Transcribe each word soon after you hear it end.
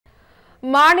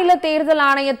மாநில தேர்தல்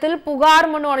ஆணையத்தில் புகார்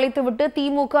மனு அளித்துவிட்டு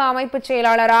திமுக அமைப்பு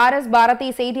செயலாளர் RSBarathi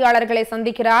செய்தியாளர்களை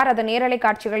சந்திக்கிறார். அதன் நேரலை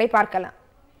காட்சிகளை பார்க்கலாம்.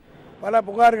 பல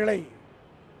புகார்களை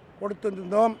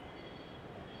கொடுத்திருந்தோம்.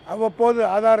 அவ்வப்போது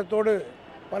ஆதாரத்தோடு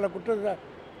பல குற்றங்கள்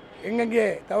எங்கெங்கே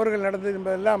தவறுகள் நடந்தது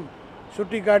என்பதெல்லாம்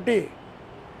சுட்டிக்காட்டி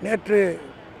நேற்று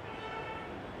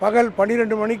பகல்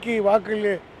 12 மணிக்கு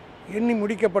வாக்குகள் எண்ணி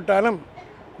முடிக்கப்பட்டாலும்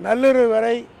நள்ளிரவு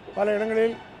வரை பல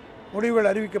இடங்களில்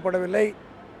முடிவுகள் அறிவிக்கப்படவில்லை.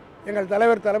 எங்கள்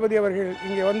தலைவர் தளபதி அவர்கள்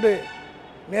இங்கே வந்து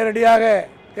நேரடியாக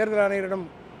தேர்தல் ஆணையரிடம்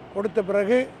கொடுத்த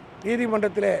பிறகு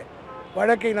நீதிமன்றத்தில்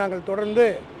வழக்கை நாங்கள் தொடர்ந்து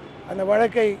அந்த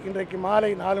வழக்கை இன்றைக்கு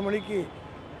மாலை 4 மணிக்கு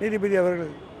நீதிபதி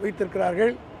அவர்கள்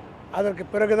வைத்திருக்கிறார்கள். அதற்கு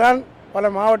பிறகுதான்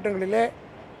பல மாவட்டங்களிலே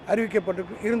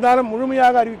அறிவிக்கப்பட்டிருக்கு. இருந்தாலும்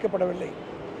முழுமையாக அறிவிக்கப்படவில்லை.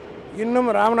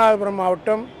 இன்னும் ராமநாதபுரம்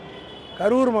மாவட்டம்,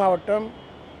 கரூர் மாவட்டம்,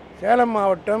 சேலம்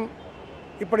மாவட்டம்,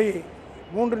 இப்படி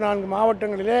 3-4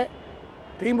 மாவட்டங்களிலே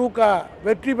திமுக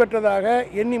வெற்றி பெற்றதாக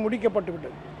எண்ணி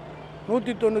முடிக்கப்பட்டுவிட்டது.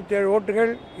 197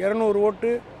 ஓட்டுகள், 200 ஓட்டு,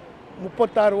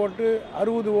 36 ஓட்டு,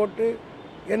 60 ஓட்டு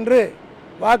என்று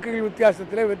வாக்குகள்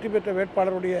வித்தியாசத்தில் வெற்றி பெற்ற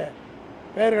வேட்பாளருடைய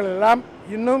பெயர்கள் எல்லாம்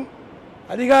இன்னும்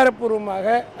அதிகாரப்பூர்வமாக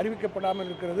அறிவிக்கப்படாமல்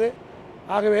இருக்கிறது.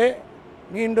 ஆகவே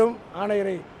மீண்டும்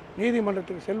ஆணையரை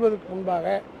நீதிமன்றத்துக்கு செல்வதற்கு முன்பாக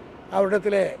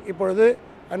அவரிடத்தில் இப்பொழுது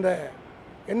அந்த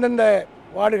எந்தெந்த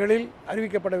வார்டுகளில்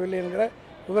அறிவிக்கப்படவில்லை என்கிற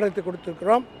விவரத்தை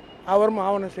கொடுத்திருக்கிறோம். அவரும்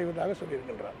ஆவணம் செய்வதாக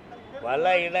சொல்லியிருக்கின்றார்.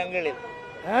 பல இடங்களில்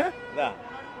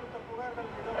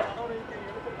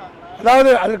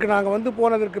அதாவது அதற்கு நாங்கள் வந்து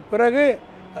போனதற்கு பிறகு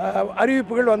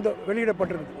அறிவிப்புகள் வந்து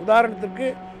வெளியிடப்பட்டிருக்கு. உதாரணத்திற்கு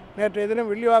நேற்றைய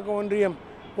தினம் வில்லிவாக்கம் ஒன்றியம்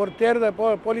ஒரு தேர்தல்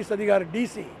போலீஸ் அதிகாரி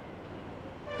டிசி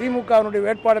திமுகவினுடைய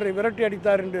வேட்பாளரை விரட்டி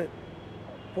அடித்தார் என்று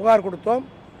புகார் கொடுத்தோம்.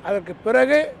 அதற்கு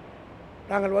பிறகு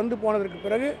நாங்கள் வந்து போனதற்கு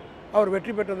பிறகு அவர்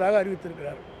வெற்றி பெற்றதாக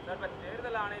அறிவித்திருக்கிறார்.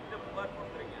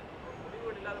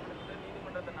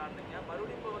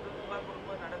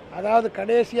 அதாவது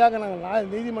கடைசியாக நாங்கள்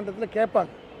நீதிமன்றத்தில்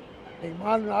கேட்பாங்க. இன்றைக்கி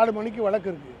 4 மணிக்கு வழக்கு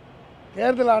இருக்குது.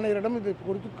 தேர்தல் ஆணையரிடம் இது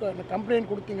கொடுத்து கம்ப்ளைண்ட்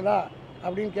கொடுத்தீங்களா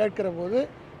அப்படின்னு கேட்கிற போது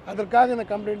அதற்காக இந்த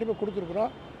கம்ப்ளைண்ட் இப்போ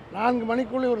கொடுத்துருக்குறோம். 4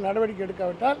 மணிக்குள்ளே ஒரு நடவடிக்கை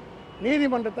எடுக்காவிட்டால்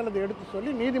நீதிமன்றத்தில் அதை எடுத்து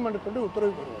சொல்லி நீதிமன்றத்தோடு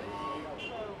உத்தரவு பெறுவார்.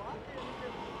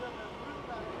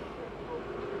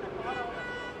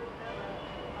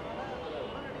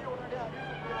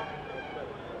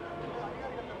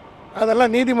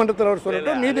 அதெல்லாம் நீதிமன்றத்தில் அவர்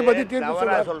சொல்லட்டும். நீதிபதி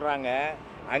தீர்ப்பு சொல்கிறாங்க.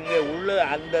 அங்கே உள்ள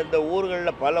அந்தந்த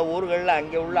ஊர்களில் பல ஊர்களில்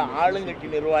அங்கே உள்ள ஆளுங்கட்சி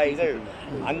நிர்வாகிகள்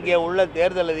அங்கே உள்ள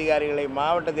தேர்தல் அதிகாரிகளை,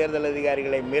 மாவட்ட தேர்தல்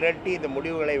அதிகாரிகளை மிரட்டி இந்த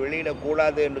முடிவுகளை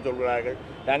வெளியிடக்கூடாது என்று சொல்கிறார்கள்.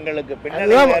 தங்களுக்கு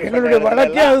பின்னாடி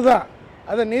வழக்கே அதுதான்.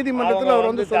 அதை நீதிமன்றத்தில் அவர்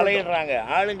வந்து தலையிடுறாங்க.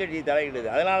 ஆளுங்கட்சி தலையிடுது.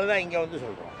 அதனால தான் இங்கே வந்து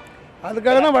சொல்கிறோம்.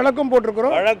 அதுக்காக தான் வழக்கம்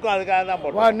போட்டிருக்கிறோம். வழக்கம் அதுக்காக தான்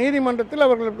போட்டோம். நீதிமன்றத்தில்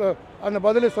அவர்கள் அந்த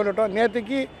பதிலை சொல்லட்டும்.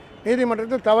 நேற்றுக்கு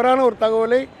நீதிமன்றத்தில் தவறான ஒரு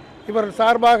தகவலை இவர்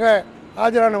சார்பாக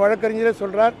ஆஜரான வழக்கறிஞரே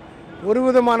சொல்கிறார், ஒரு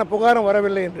விதமான புகாரும்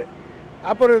வரவில்லை என்று.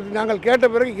 அப்புறம் நாங்கள் கேட்ட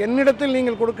பிறகு என்னிடத்தில்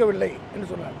நீங்கள் கொடுக்கவில்லை என்று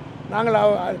சொன்னார். நாங்கள்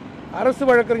அரசு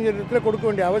வழக்கறிஞரிடத்தில் கொடுக்க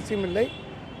வேண்டிய அவசியம் இல்லை,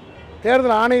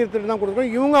 தேர்தல் ஆணையத்தில் தான்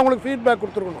கொடுக்குறோம். இவங்க அவங்களுக்கு ஃபீட்பேக்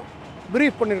கொடுத்துருக்கணும்,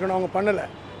 ப்ரீஃப் பண்ணியிருக்கணும், அவங்க பண்ணலை.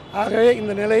 ஆகவே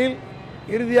இந்த நிலையில்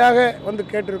இறுதியாக வந்து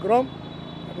கேட்டிருக்கிறோம்.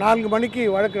 4 மணிக்கு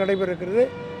வழக்கு நடைபெறுகிறது.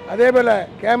 அதேபோல்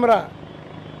கேமரா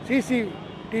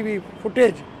CCTV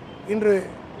ஃபுட்டேஜ் இன்று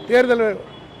தேர்தல்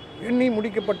எண்ணி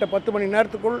முடிக்கப்பட்ட 10 மணி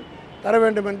நேரத்துக்குள் தர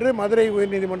வேண்டும் என்று மதுரை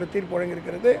உயர்நீதிமன்ற தீர்ப்பு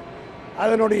வழங்கியிருக்கிறது.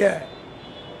 அதனுடைய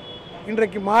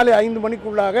இன்றைக்கு மாலை 5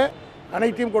 மணிக்குள்ளாக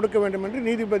அனைத்தையும் கொடுக்க வேண்டும் என்று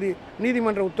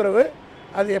நீதிமன்ற உத்தரவு.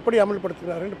 அது எப்படி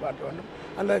அமல்படுத்துகிறார் என்று பார்க்க வேண்டும்.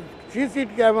 அந்த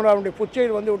CCTV கேமராவுடைய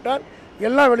ஃபுட்டேஜ் வந்து விட்டால்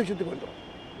எல்லாம் வெளிச்சத்துக்கு வந்துடும்.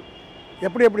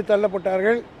 எப்படி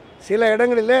தள்ளப்பட்டார்கள், சில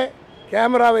இடங்களிலே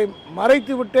கேமராவை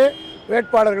மறைத்து விட்டு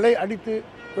வேட்பாளர்களை அடித்து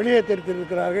வெளியே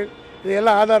தெரிவித்திருக்கிறார்கள்.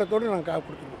 இதையெல்லாம் ஆதாரத்தோடு நாங்கள்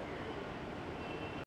கொடுத்துருக்கோம்.